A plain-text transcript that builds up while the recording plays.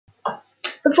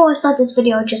Before I start this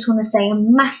video, I just want to say a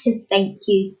massive thank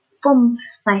you from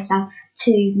myself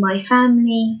to my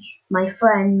family, my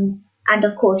friends, and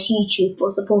of course YouTube for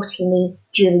supporting me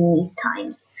during these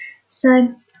times.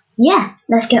 So yeah,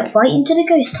 let's get right into the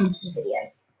Ghost Hunters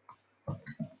video.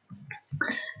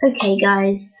 Okay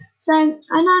guys, so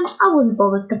I know I wasn't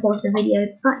bothered to pause the video,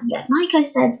 but yeah, like I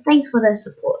said, thanks for the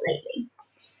support lately.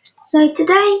 So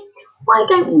today, why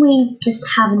don't we just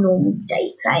have a normal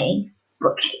day playing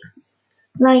bookhaven?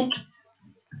 Like,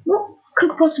 what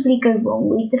could possibly go wrong?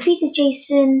 We've defeated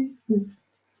Jason, we've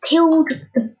killed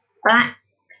the black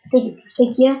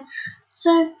figure,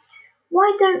 so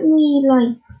why don't we,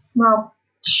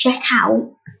 check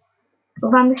out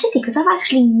around the city? Because I've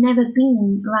actually never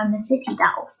been around the city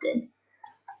that often.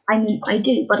 I mean, I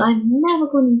do, but I've never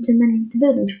gone into many of the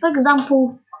buildings. For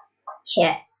example,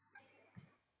 here.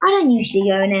 I don't usually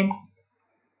go in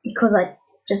because I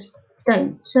just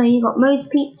don't. So you got Moe's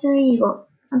Pizza, you got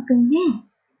something here.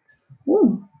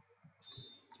 Ooh.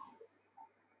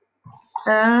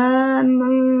 I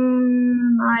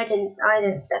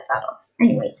didn't set that off.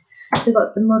 Anyways, so we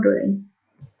got the modelling.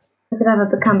 I could either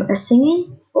become a singing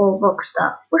or rock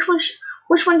star. Which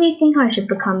one do you think I should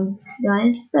become,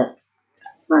 guys? Look,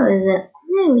 what is it?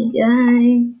 There we go.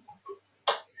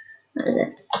 What is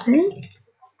it? Okay.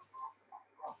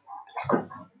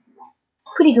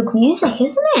 Pretty good music,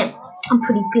 isn't it? I'm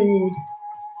pretty good.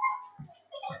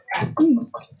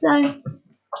 So,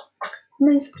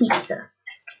 Moe's Pizza.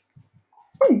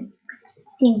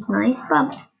 Seems nice,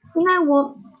 but you know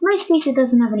what? Moe's Pizza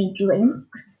doesn't have any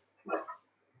drinks.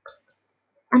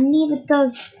 And neither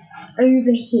does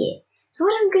over here. So I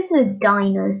don't go to the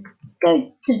diner.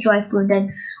 Go to the drive-thru, and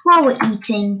then while we're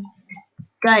eating,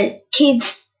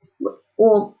 kids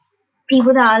or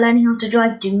people that are learning how to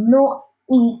drive, do not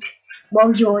eat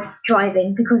while you're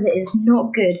driving because it is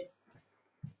not good.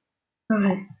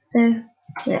 Okay, so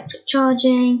electric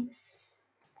charging.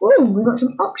 Ooh, we've got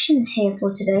some options here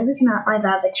for today. We can either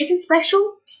have a chicken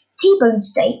special, T-bone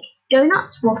steak,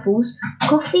 donuts, waffles,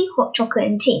 coffee, hot chocolate,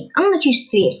 and tea. I'm going to choose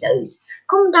 3 of those.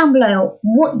 Comment down below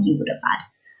what you would have had.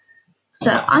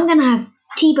 So I'm going to have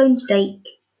T-bone steak,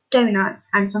 donuts,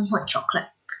 and some hot chocolate.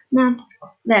 Now,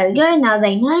 there we go. Now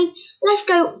they know. Let's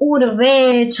go order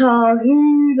it.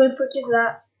 Who the frick is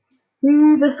that?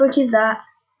 Who the frick is that?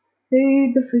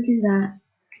 Who the frick is that?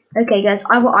 Okay, guys,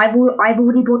 I've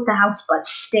already bought the house, but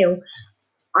still,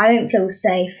 I don't feel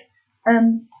safe.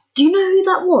 Do you know who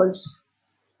that was?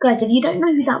 Guys, if you don't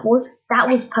know who that was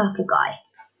Purple Guy.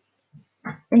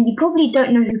 And you probably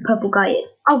don't know who Purple Guy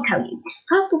is. I'll tell you.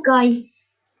 Purple Guy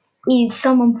is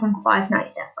someone from Five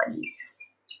Nights at Freddy's.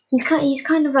 He's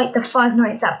kind of like the Five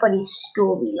Nights at Freddy's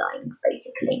storyline,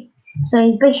 basically.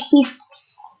 So he's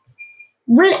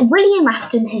William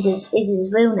Afton is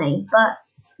his real name, but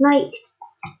like,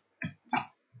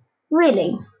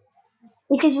 really,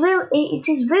 it's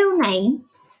his real name,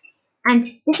 and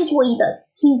this is what he does.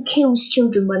 He kills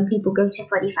children when people go to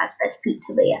Freddy Fazbear's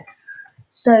Pizzeria.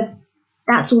 So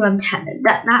that's all I'm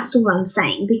that's all I'm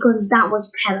saying, because that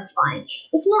was terrifying.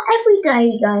 It's not every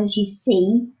day, guys, you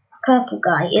see Purple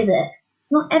Guy, is it?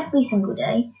 It's not every single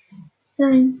day.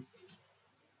 So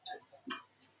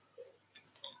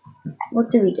what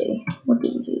do we do? What do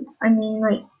you do? I mean,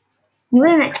 like, you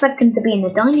wouldn't expect him to be in the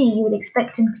diner, you would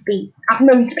expect him to be at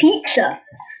Moe's Pizza.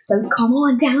 So come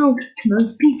on down to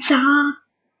Moe's Pizza. I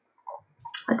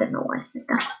don't know why I said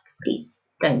that. Please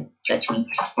don't judge me.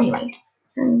 Anyways,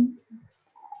 so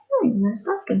that's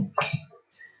broken.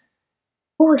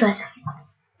 What was I saying?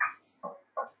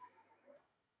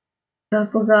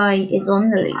 Purple Guy is on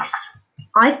the loose.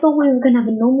 I thought we were gonna have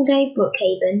a normal day at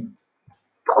Bookhaven,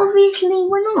 but obviously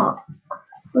we're not.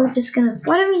 We're just gonna.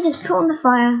 Why don't we just put on the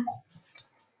fire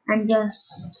and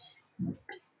just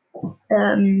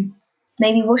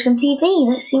maybe watch some TV?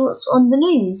 Let's see what's on the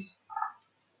news.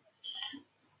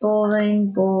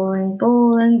 Boring, boring,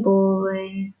 boring,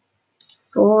 boring,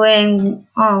 boring.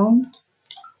 Oh,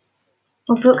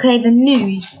 Bookhaven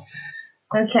news.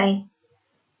 Okay.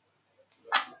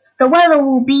 The weather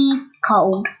will be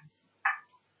cold.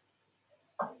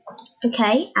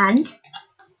 Okay, and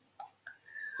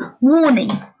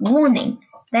warning, warning.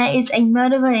 There is a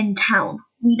murderer in town.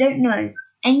 We don't know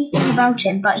anything about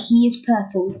him, but he is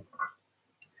purple.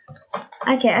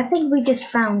 Okay, I think we just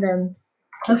found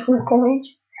a full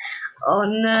college. Oh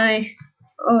no.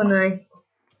 Oh no.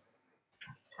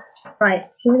 Right,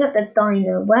 he was at the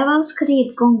diner. Where else could he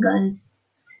have gone, guys?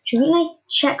 Should we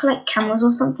check cameras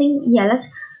or something? Yeah,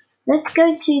 let's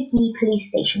go to the police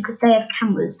station because they have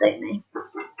cameras, don't they?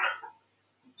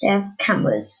 They have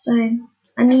cameras. So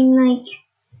I mean,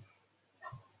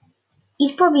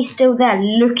 he's probably still there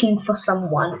looking for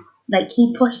someone. Like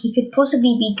he could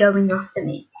possibly be going after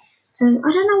me. So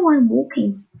I don't know why I'm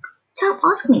walking.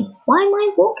 Ask me, why am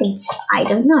I walking? I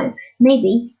don't know.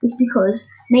 Maybe it's because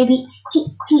maybe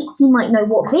he might know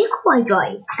what vehicle I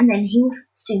drive, and then he'll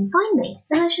soon find me.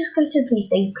 So let's just go to the police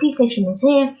station. Police station is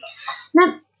here.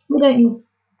 No, we don't need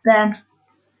the.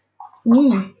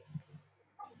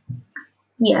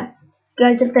 Yeah,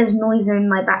 guys, if there's noise in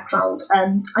my background,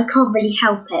 I can't really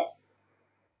help it.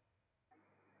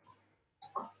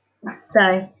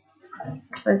 So,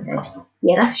 okay,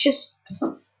 yeah, let's just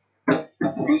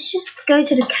go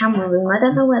to the camera room. I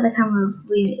don't know where the camera room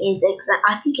is exact.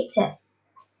 I think it's it,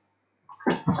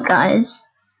 guys.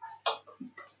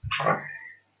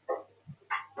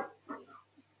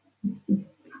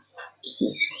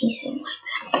 He's sitting right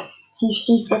there.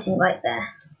 He's sitting right there.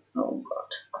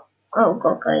 Oh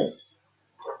god, guys.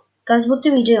 Guys, what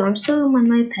do we do? I'm still on my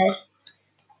moped,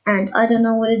 and I don't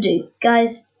know what to do.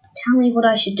 Guys, tell me what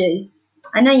I should do.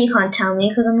 I know you can't tell me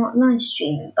because I'm not live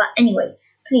streaming, but anyways,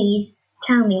 please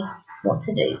tell me what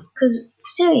to do. Because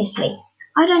seriously,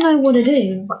 I don't know what to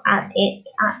do at the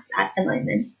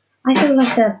moment. I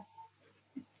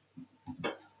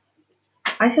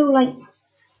feel like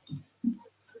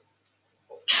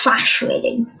trash,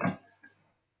 really.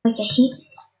 Okay,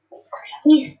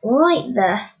 he's right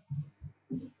there.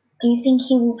 Do you think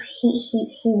he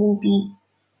will be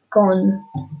gone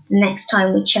the next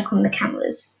time we check on the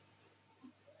cameras?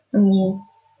 I mean,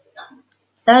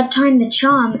 third time the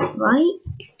charm, right?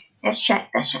 Let's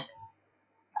check.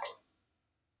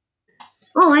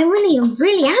 Oh, I really am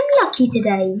lucky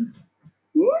today.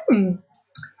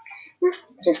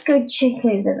 Let's just go check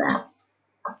over there.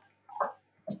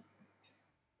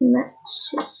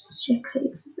 Let's just check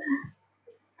over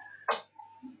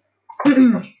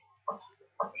there.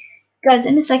 Guys,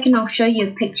 in a second I'll show you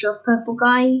a picture of Purple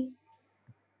Guy.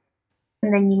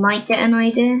 And then you might get an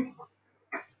idea.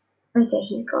 Okay,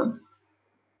 he's gone.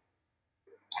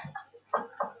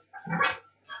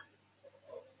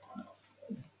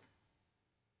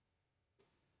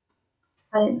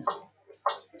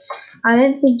 I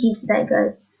don't think he's there,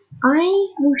 guys.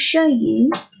 I will show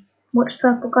you what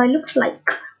Purple Guy looks like.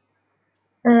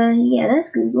 Yeah, let's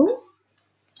Google.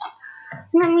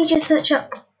 Let me just search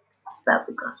up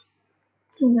Purple Guy.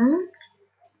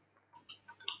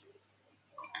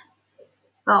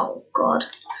 Oh god.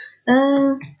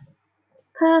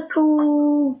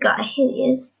 Purple Guy. Here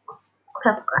he is.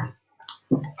 Purple Guy.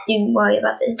 Don't worry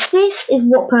about this. This is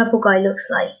what Purple Guy looks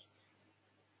like.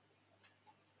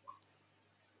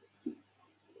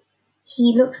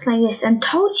 He looks like this, and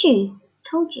told you.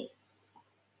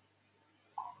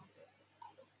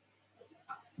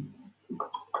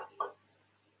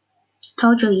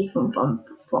 Told you he's from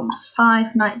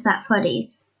Five Nights at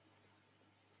Freddy's.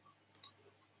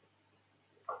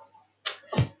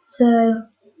 So,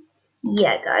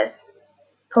 yeah, guys.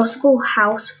 Possible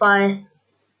house fire.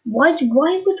 Why would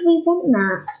we want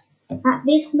that? At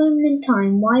this moment in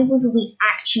time, why would we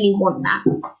actually want that?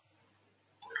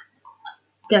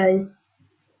 Guys,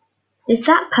 is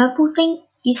that purple thing?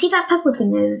 You see that purple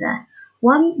thing over there?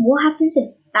 What happens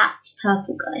if that's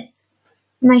Purple Guy?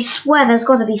 And I swear there's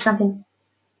got to be something.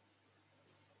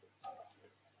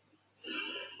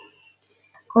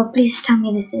 God, please tell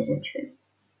me this isn't true.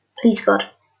 Please, God.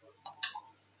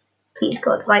 Please,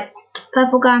 God. Right.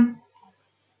 Purple Guy. I'm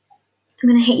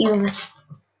going to hit you with this.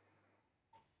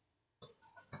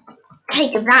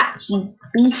 Take that, you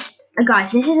beast.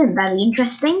 Guys, this isn't very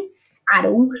interesting at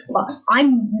all, but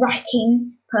I'm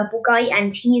wrecking Purple Guy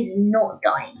and he is not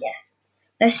dying yet.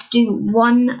 Let's do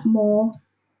one more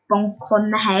bonk on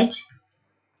the head.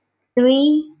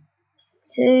 3,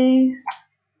 2,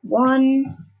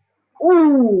 1.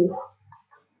 Ooh!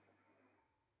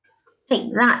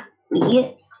 Take that,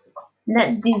 idiot.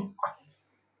 Let's do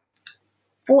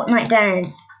Fortnite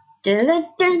dance. Dun,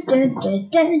 dun, dun, dun,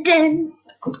 dun, dun.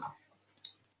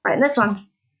 Right, let's run.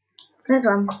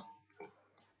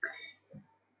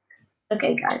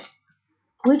 Okay, guys.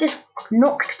 We just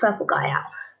knocked Purple Guy out.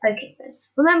 Okay, guys.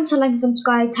 Remember to like and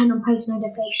subscribe, turn on post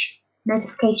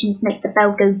notifications, make the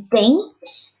bell go ding.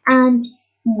 And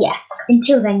yeah,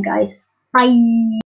 until then, guys, bye.